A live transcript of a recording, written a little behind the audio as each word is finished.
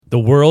The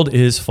world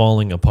is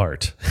falling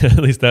apart. At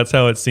least that's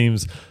how it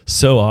seems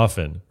so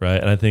often, right?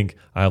 And I think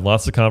I have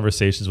lots of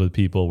conversations with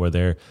people where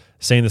they're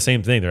saying the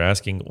same thing. They're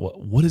asking,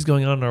 what is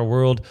going on in our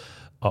world?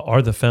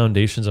 Are the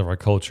foundations of our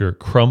culture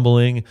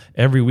crumbling?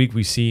 Every week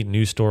we see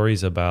news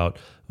stories about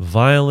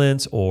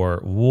violence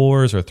or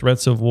wars or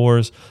threats of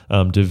wars,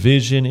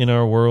 division in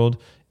our world.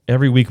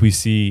 Every week we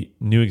see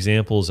new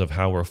examples of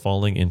how we're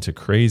falling into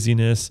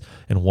craziness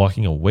and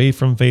walking away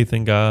from faith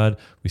in God.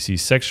 We see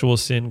sexual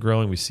sin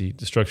growing. We see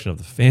destruction of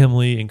the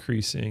family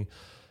increasing.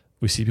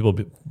 We see people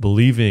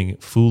believing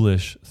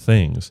foolish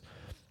things.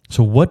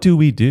 So what do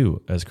we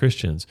do as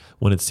Christians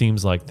when it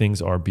seems like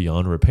things are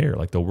beyond repair,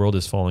 like the world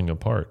is falling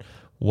apart?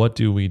 What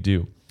do we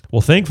do?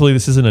 Well, thankfully,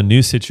 this isn't a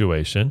new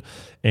situation,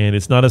 and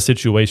it's not a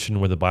situation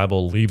where the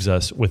Bible leaves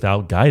us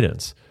without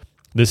guidance.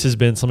 This has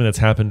been something that's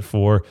happened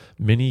for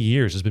many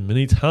years. There's been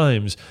many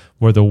times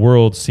where the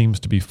world seems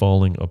to be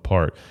falling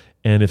apart.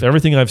 And if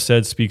everything I've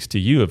said speaks to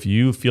you, if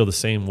you feel the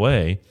same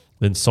way,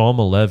 then Psalm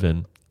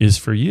 11 is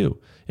for you.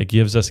 It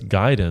gives us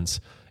guidance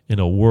in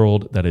a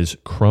world that is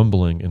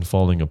crumbling and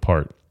falling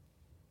apart.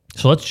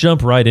 So let's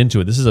jump right into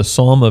it. This is a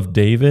Psalm of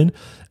David,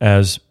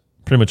 as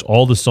pretty much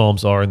all the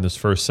Psalms are in this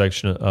first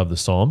section of the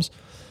Psalms.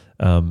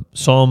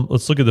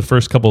 Let's look at the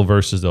first couple of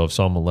verses, though, of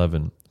Psalm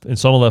 11. In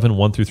Psalm 11,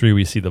 1 through 3,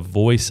 we see the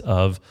voice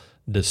of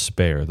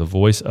despair, the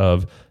voice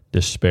of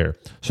despair.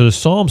 So the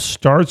Psalm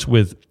starts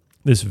with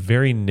this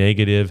very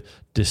negative,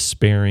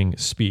 despairing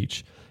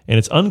speech. And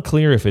it's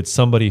unclear if it's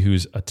somebody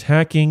who's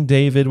attacking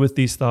David with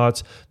these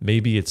thoughts.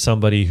 Maybe it's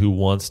somebody who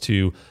wants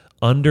to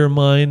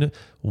undermine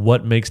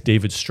what makes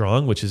David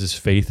strong, which is his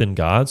faith in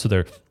God. So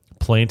they're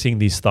planting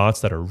these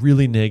thoughts that are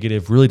really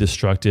negative, really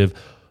destructive.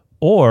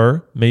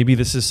 Or maybe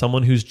this is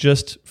someone who's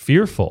just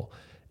fearful,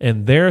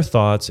 and their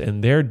thoughts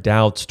and their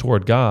doubts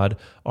toward God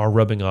are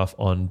rubbing off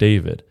on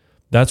David.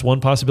 That's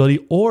one possibility.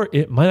 Or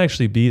it might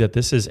actually be that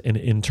this is an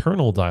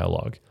internal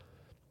dialogue,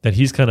 that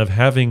he's kind of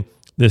having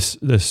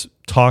this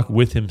talk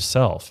with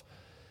himself.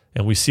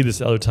 And we see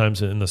this other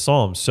times in the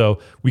Psalms. So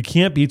we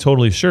can't be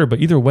totally sure, but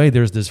either way,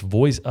 there's this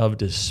voice of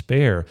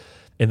despair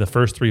in the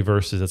first three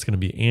verses that's going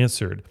to be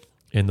answered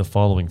in the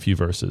following few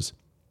verses.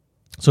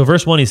 So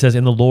verse 1, he says,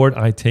 "In the Lord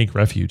I take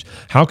refuge.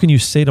 How can you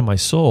say to my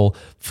soul,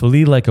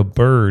 flee like a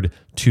bird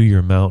to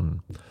your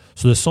mountain?"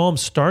 So the psalm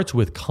starts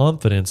with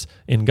confidence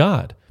in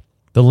God.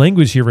 The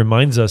language here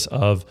reminds us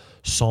of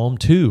Psalm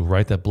 2,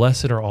 right? That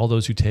blessed are all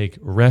those who take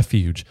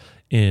refuge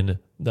in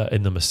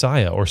the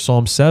Messiah. Or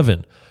Psalm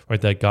 7,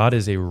 right? That God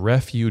is a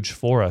refuge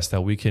for us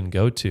that we can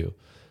go to.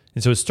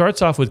 And so it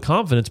starts off with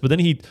confidence, but then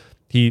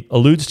he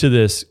alludes to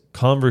this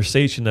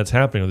conversation that's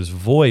happening, or this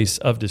voice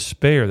of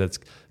despair that's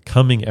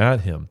coming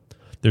at him.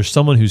 There's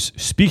someone who's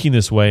speaking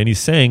this way, and he's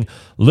saying,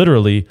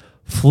 literally,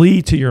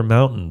 flee to your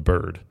mountain,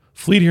 bird.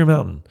 Flee to your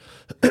mountain.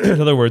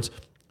 In other words,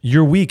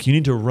 you're weak. You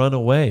need to run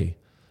away.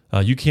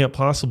 You can't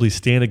possibly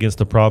stand against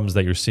the problems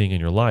that you're seeing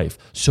in your life.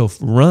 So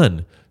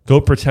run.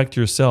 Go protect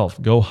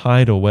yourself. Go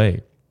hide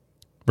away.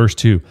 Verse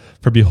 2,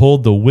 "For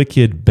behold, the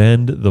wicked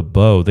bend the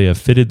bow. They have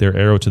fitted their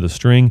arrow to the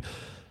string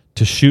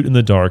to shoot in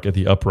the dark at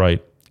the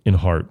upright in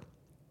heart."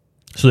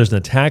 So there's an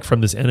attack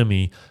from this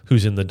enemy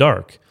who's in the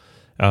dark.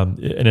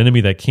 An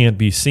enemy that can't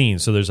be seen.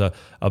 So there's a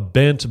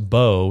bent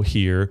bow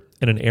here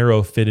and an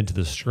arrow fitted to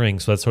the string.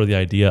 So that's sort of the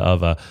idea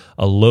of a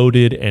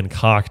loaded and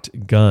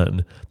cocked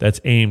gun that's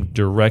aimed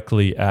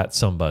directly at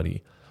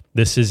somebody.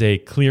 This is a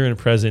clear and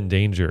present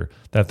danger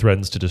that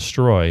threatens to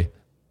destroy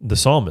the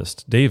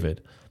psalmist, David.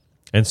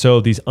 And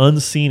so these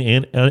unseen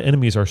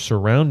enemies are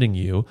surrounding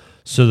you.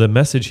 So the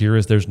message here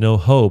is there's no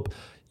hope.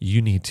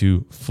 You need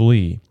to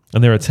flee.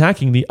 And they're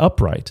attacking the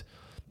upright.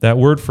 That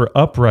word for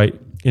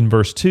upright in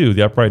verse 2,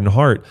 the upright in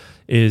heart,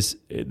 is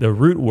the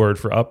root word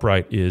for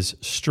upright is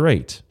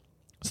straight.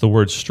 It's the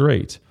word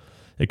straight.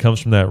 It comes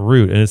from that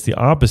root, and it's the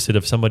opposite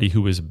of somebody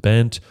who is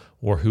bent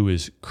or who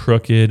is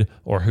crooked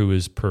or who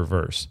is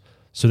perverse.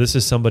 So this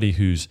is somebody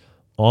who's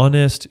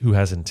honest, who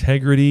has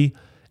integrity,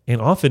 and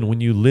often when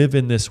you live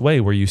in this way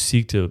where you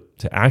seek to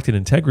act in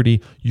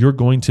integrity, you're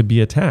going to be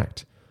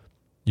attacked.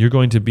 You're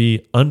going to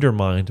be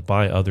undermined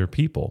by other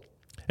people.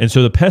 And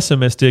so the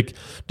pessimistic,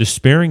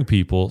 despairing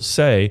people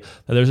say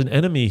that there's an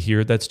enemy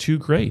here that's too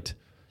great.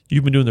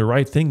 You've been doing the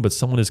right thing, but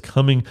someone is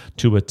coming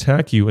to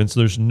attack you, and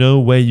so there's no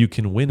way you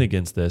can win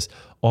against this.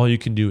 All you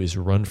can do is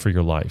run for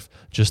your life.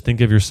 Just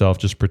think of yourself.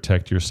 Just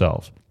protect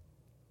yourself.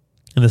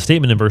 And the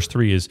statement in verse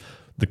 3 is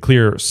the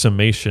clear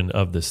summation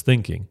of this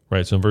thinking,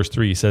 right? So in verse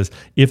 3, he says,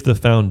 "If the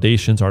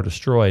foundations are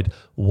destroyed,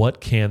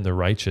 what can the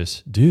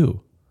righteous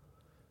do?"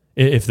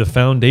 If the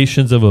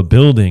foundations of a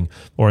building,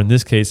 or in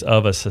this case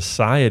of a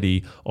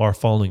society, are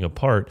falling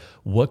apart,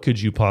 what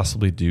could you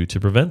possibly do to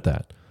prevent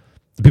that?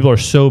 The people are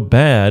so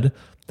bad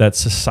that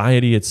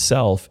society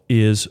itself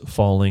is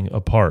falling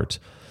apart.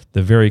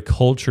 The very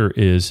culture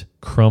is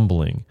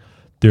crumbling.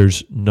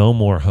 There's no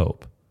more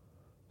hope.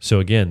 So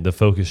again, the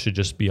focus should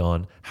just be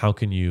on how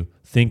can you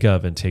think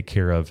of and take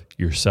care of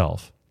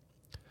yourself.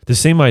 The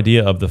same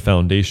idea of the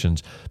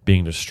foundations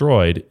being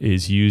destroyed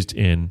is used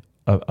in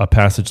a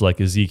passage like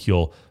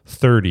Ezekiel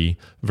 30,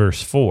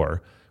 verse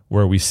 4,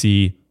 where we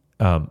see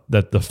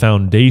that the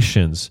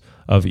foundations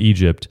of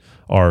Egypt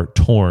are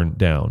torn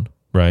down,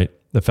 right?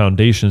 The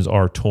foundations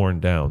are torn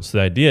down. So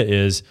the idea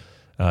is,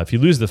 if you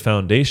lose the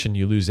foundation,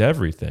 you lose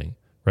everything,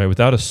 right?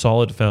 Without a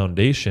solid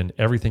foundation,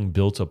 everything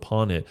built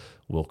upon it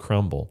will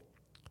crumble.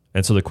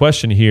 And so the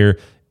question here,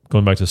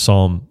 going back to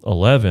Psalm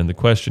 11, the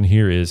question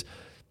here is,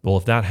 well,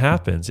 if that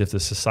happens, if the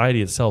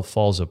society itself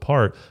falls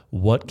apart,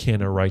 what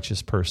can a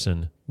righteous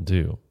person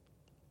do?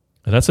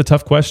 And that's a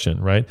tough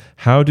question, right?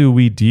 How do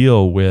we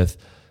deal with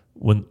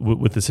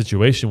the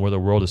situation where the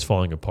world is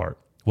falling apart?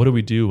 What do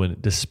we do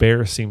when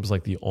despair seems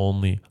like the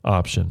only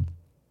option?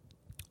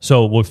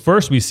 So, well,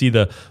 first we see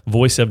the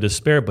voice of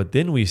despair, but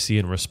then we see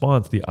in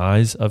response the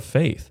eyes of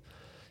faith.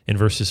 In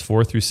verses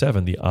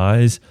 4-7, the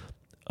eyes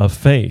of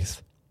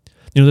faith.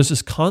 There's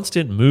this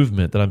constant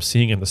movement that I'm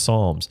seeing in the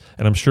Psalms,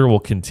 and I'm sure we'll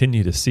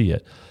continue to see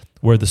it,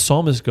 where the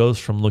psalmist goes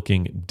from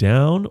looking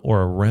down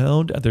or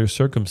around at their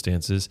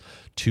circumstances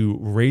to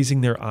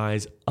raising their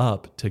eyes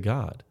up to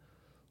God,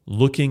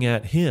 looking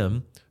at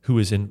Him who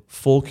is in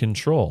full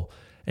control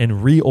and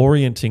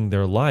reorienting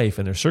their life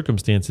and their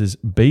circumstances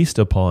based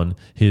upon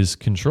His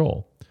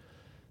control.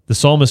 The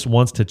psalmist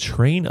wants to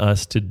train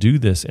us to do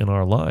this in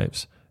our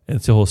lives.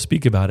 And so he'll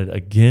speak about it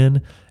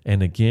again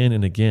and again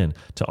and again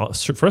to,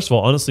 first of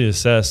all, honestly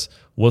assess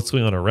what's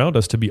going on around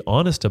us, to be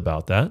honest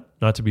about that,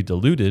 not to be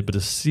deluded, but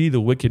to see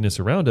the wickedness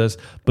around us,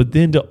 but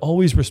then to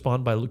always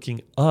respond by looking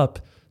up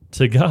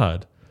to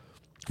God.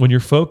 When you're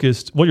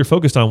focused, what you're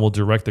focused on will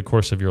direct the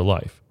course of your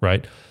life,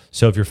 right?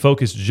 So if you're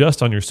focused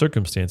just on your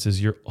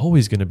circumstances, you're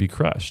always going to be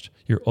crushed.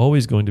 You're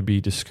always going to be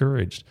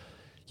discouraged.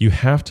 You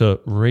have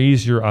to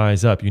raise your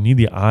eyes up. You need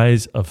the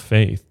eyes of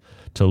faith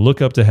to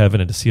look up to heaven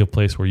and to see a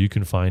place where you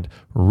can find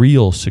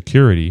real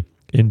security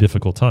in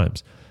difficult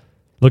times.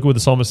 Look at what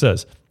the psalmist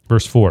says.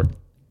 Verse 4,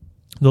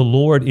 the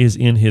Lord is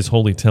in His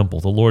holy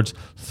temple. The Lord's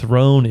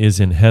throne is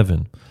in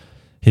heaven.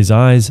 His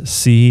eyes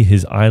see,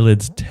 His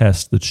eyelids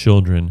test the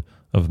children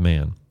of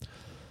man.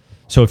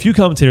 So a few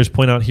commentators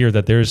point out here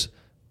that there's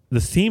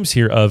the themes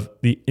here of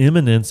the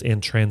immanence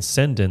and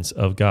transcendence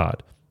of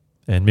God.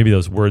 And maybe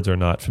those words are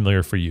not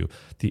familiar for you.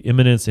 The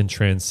immanence and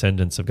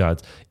transcendence of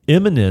God.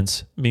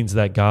 Immanence means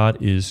that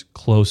God is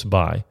close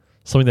by.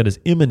 Something that is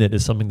immanent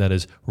is something that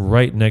is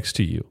right next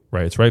to you,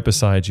 right? It's right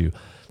beside you.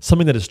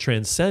 Something that is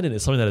transcendent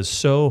is something that is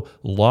so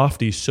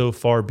lofty, so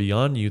far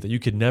beyond you that you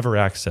could never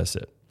access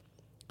it.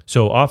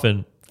 So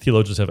often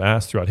theologians have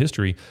asked throughout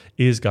history,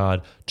 is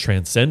God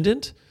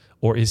transcendent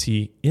or is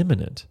He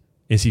immanent?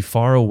 Is He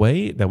far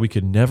away that we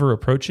could never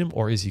approach Him,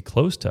 or is He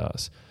close to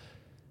us?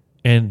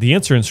 And the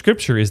answer in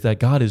Scripture is that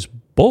God is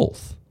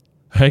both.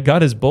 Right?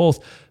 God is both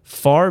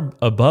far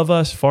above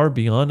us, far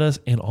beyond us,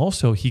 and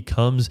also He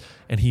comes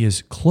and He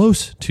is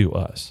close to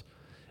us.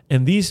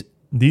 And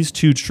these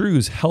two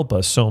truths help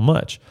us so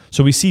much.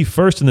 So we see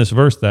first in this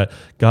verse that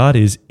God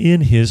is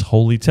in His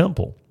holy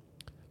temple.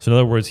 So in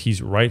other words,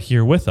 He's right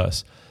here with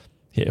us.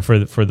 For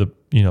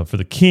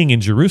the king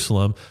in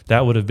Jerusalem,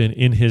 that would have been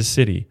in his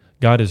city.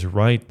 God is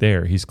right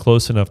there. He's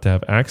close enough to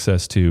have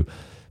access to,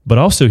 but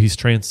also He's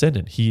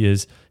transcendent.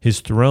 His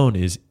throne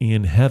is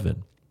in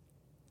heaven.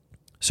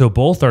 So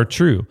both are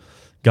true.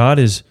 God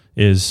is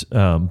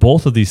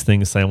both of these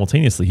things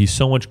simultaneously. He's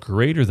so much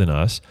greater than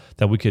us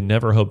that we could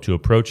never hope to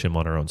approach Him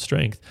on our own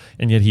strength,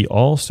 and yet He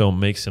also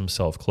makes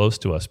Himself close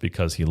to us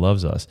because He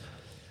loves us.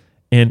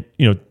 And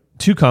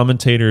two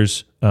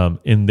commentators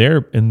in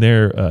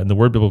the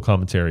Word Biblical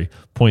Commentary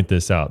point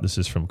this out. This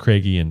is from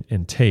Craigie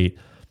and Tate.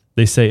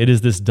 They say it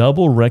is this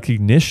double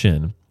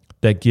recognition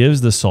that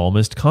gives the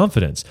psalmist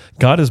confidence.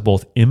 God is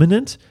both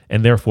immanent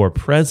and therefore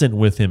present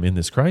with him in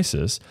this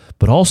crisis,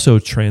 but also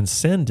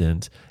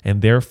transcendent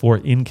and therefore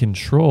in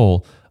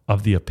control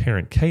of the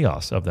apparent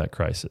chaos of that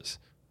crisis.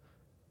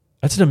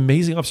 That's an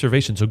amazing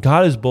observation. So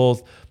God is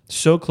both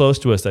so close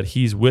to us that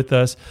He's with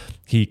us,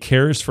 He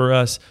cares for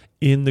us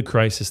in the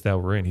crisis that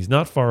we're in. He's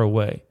not far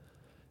away,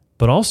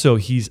 but also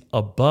He's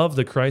above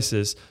the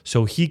crisis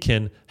so He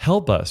can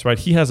help us, right?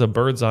 He has a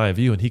bird's eye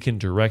view and He can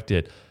direct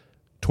it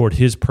toward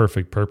His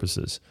perfect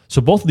purposes. So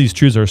both of these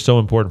truths are so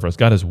important for us.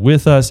 God is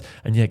with us,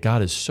 and yet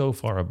God is so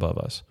far above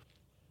us.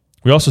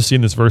 We also see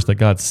in this verse that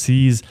God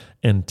sees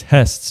and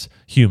tests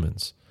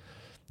humans.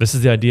 This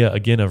is the idea,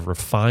 again, of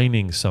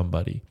refining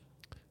somebody,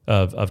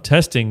 of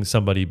testing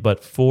somebody,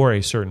 but for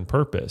a certain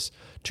purpose,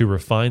 to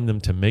refine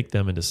them, to make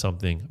them into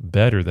something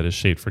better that is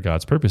shaped for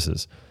God's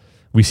purposes.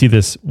 We see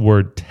this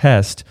word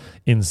test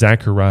in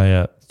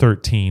Zechariah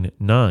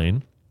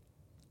 13:9,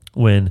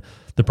 when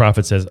the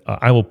prophet says,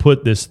 I will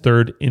put this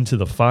third into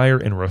the fire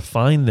and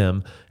refine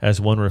them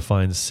as one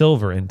refines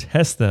silver and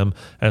test them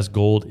as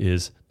gold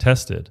is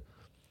tested.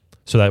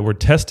 So that word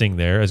testing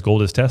there, as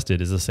gold is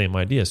tested, is the same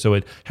idea. So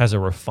it has a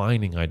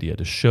refining idea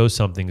to show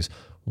something's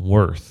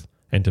worth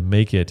and to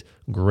make it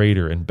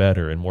greater and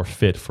better and more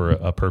fit for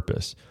a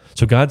purpose.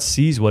 So God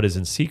sees what is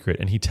in secret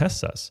and He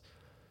tests us.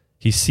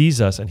 He sees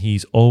us and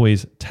He's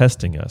always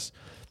testing us.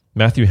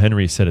 Matthew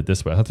Henry said it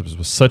this way. I thought this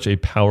was such a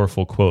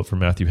powerful quote from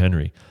Matthew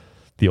Henry,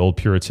 the old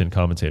Puritan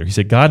commentator. He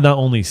said, God not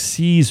only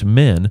sees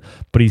men,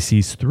 but He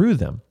sees through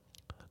them.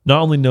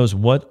 not only knows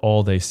what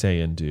all they say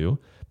and do,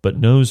 but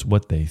knows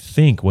what they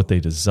think, what they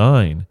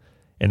design,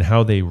 and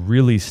how they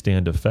really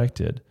stand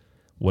affected,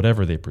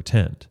 whatever they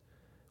pretend.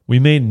 We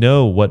may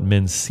know what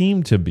men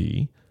seem to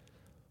be,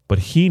 but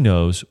he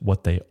knows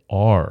what they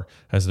are,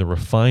 as the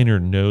refiner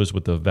knows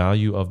what the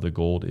value of the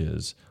gold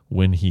is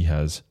when he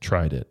has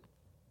tried it.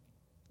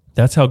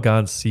 That's how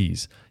God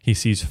sees. He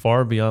sees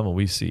far beyond what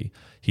we see.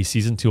 He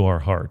sees into our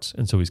hearts,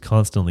 and so he's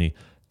constantly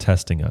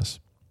testing us.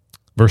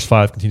 Verse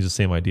 5 continues the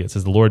same idea. It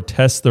says, the Lord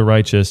tests the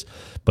righteous,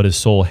 but his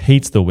soul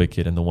hates the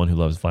wicked and the one who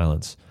loves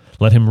violence.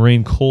 Let him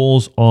rain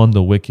coals on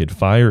the wicked,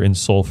 fire and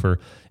sulfur,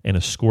 and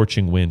a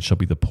scorching wind shall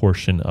be the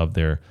portion of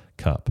their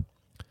cup.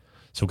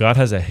 So God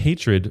has a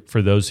hatred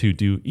for those who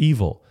do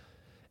evil,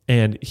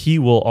 and he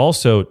will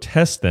also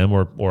test them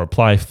or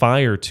apply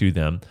fire to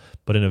them,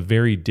 but in a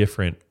very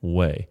different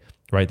way,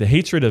 right? The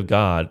hatred of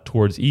God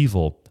towards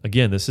evil,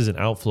 again, this is an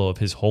outflow of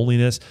his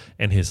holiness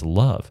and his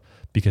love,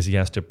 because he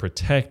has to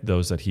protect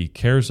those that he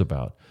cares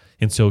about.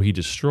 And so he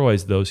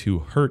destroys those who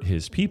hurt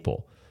his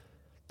people.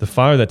 The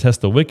fire that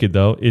tests the wicked,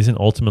 though, isn't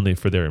ultimately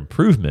for their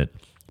improvement,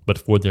 but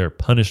for their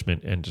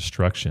punishment and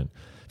destruction.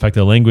 In fact,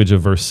 the language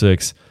of verse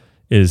 6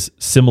 is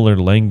similar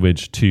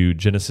language to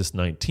Genesis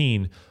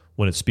 19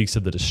 when it speaks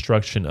of the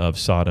destruction of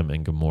Sodom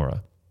and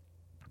Gomorrah,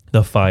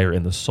 the fire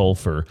and the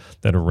sulfur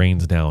that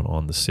rains down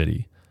on the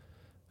city.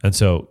 And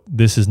so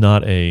this is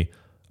not a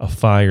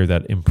fire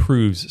that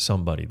improves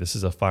somebody. This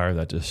is a fire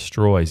that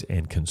destroys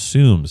and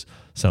consumes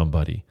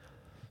somebody.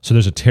 So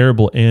there's a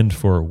terrible end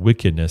for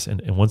wickedness.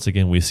 And once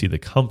again, we see the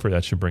comfort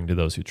that should bring to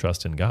those who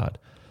trust in God,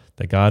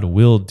 that God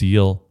will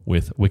deal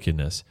with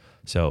wickedness.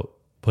 So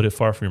put it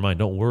far from your mind.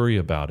 Don't worry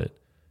about it.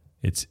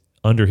 It's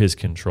under his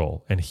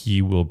control, and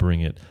he will bring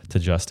it to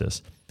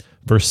justice.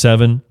 Verse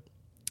 7,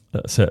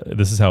 this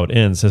is how it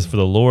ends. It says, for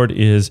the Lord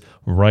is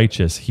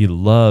righteous. He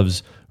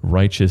loves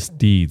righteous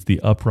deeds. The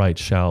upright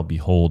shall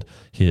behold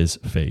his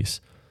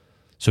face.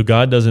 So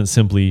God doesn't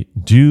simply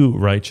do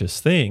righteous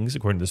things,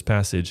 according to this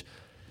passage.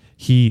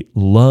 He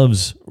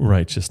loves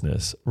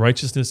righteousness.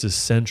 Righteousness is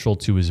central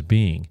to his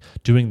being.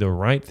 Doing the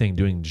right thing,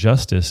 doing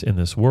justice in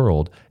this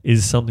world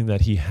is something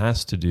that he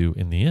has to do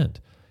in the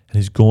end. And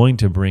he's going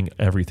to bring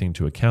everything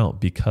to account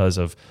because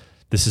of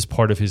this is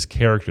part of his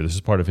character. This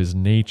is part of his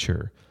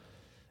nature.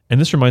 And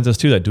this reminds us,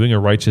 too, that doing a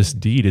righteous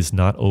deed is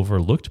not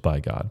overlooked by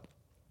God.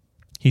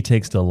 He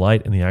takes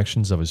delight in the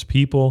actions of his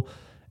people.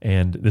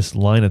 And this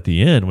line at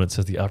the end, when it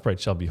says the upright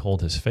shall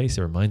behold his face,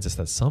 it reminds us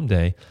that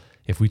someday,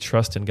 if we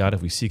trust in God,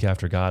 if we seek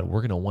after God, we're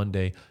going to one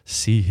day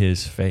see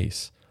his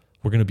face.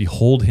 We're going to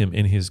behold him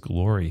in his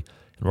glory.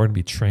 And we're going to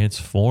be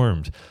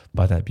transformed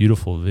by that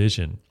beautiful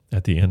vision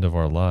at the end of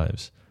our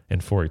lives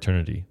and for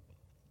eternity.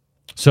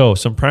 So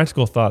some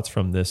practical thoughts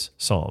from this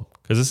psalm,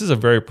 because this is a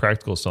very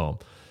practical psalm.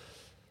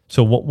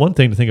 So one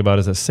thing to think about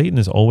is that Satan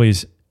is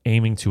always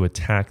aiming to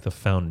attack the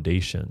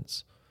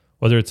foundations.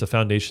 Whether it's the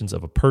foundations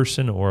of a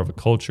person or of a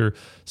culture,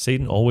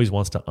 Satan always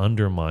wants to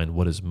undermine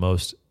what is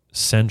most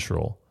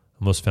central,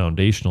 most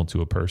foundational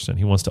to a person.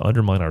 He wants to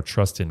undermine our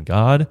trust in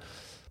God,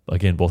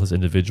 again, both as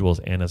individuals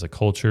and as a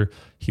culture.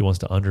 He wants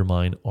to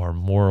undermine our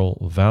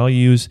moral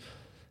values.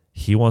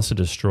 He wants to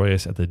destroy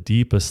us at the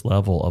deepest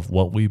level of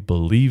what we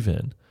believe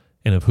in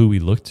and of who we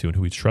look to and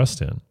who we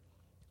trust in.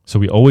 So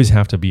we always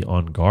have to be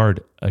on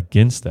guard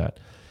against that.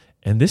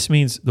 And this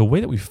means the way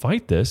that we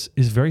fight this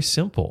is very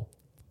simple.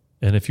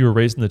 And if you were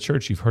raised in the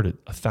church, you've heard it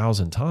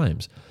 1,000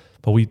 times.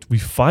 But we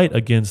fight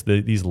against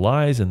these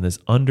lies and this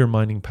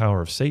undermining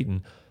power of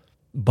Satan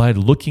by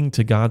looking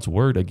to God's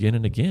word again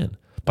and again,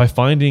 by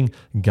finding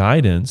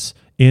guidance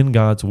in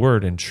God's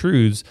word and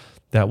truths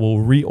that will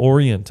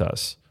reorient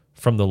us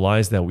from the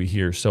lies that we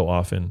hear so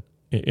often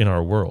in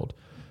our world.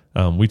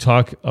 We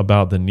talk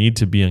about the need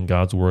to be in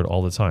God's word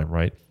all the time,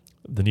 right?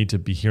 The need to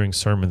be hearing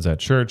sermons at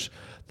church,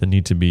 the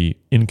need to be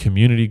in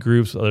community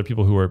groups with other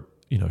people who are,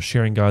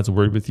 sharing God's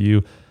word with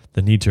you,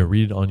 the need to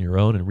read it on your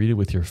own and read it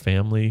with your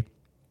family.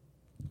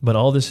 But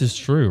all this is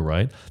true,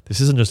 right?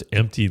 This isn't just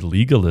empty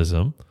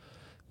legalism.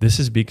 This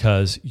is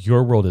because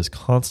your world is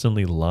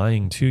constantly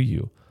lying to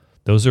you.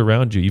 Those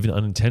around you, even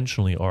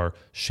unintentionally, are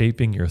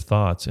shaping your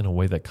thoughts in a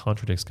way that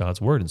contradicts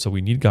God's word. And so we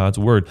need God's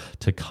word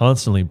to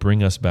constantly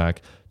bring us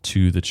back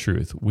to the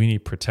truth. We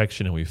need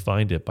protection, and we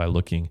find it by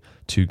looking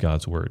to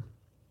God's word.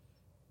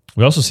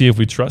 We also see if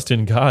we trust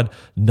in God,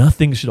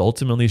 nothing should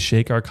ultimately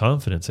shake our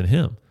confidence in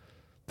him.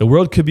 The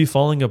world could be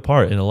falling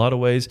apart. In a lot of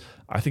ways,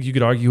 I think you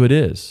could argue it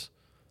is.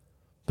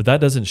 But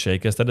that doesn't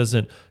shake us. That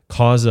doesn't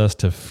cause us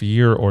to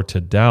fear or to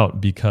doubt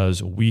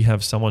because we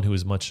have someone who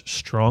is much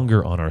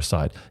stronger on our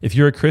side. If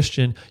you're a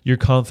Christian, your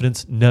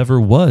confidence never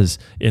was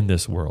in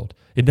this world.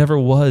 It never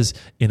was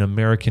in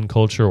American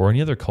culture or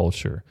any other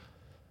culture.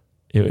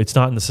 It's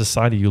not in the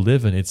society you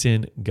live in. It's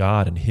in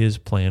God and his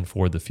plan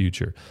for the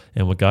future.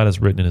 And what God has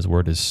written in his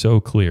word is so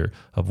clear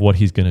of what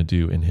he's going to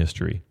do in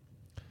history.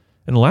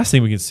 And the last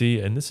thing we can see,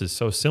 and this is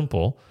so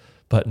simple,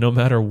 but no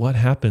matter what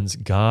happens,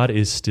 God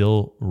is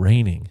still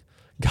reigning.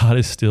 God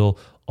is still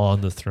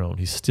on the throne.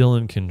 He's still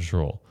in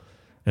control.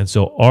 And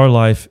so our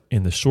life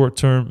in the short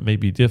term may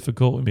be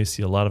difficult. We may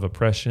see a lot of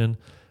oppression,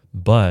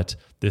 but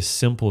this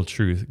simple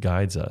truth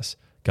guides us.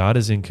 God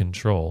is in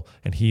control,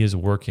 and he is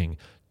working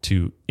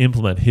to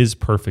implement his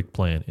perfect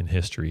plan in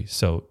history.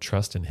 So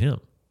trust in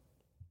him.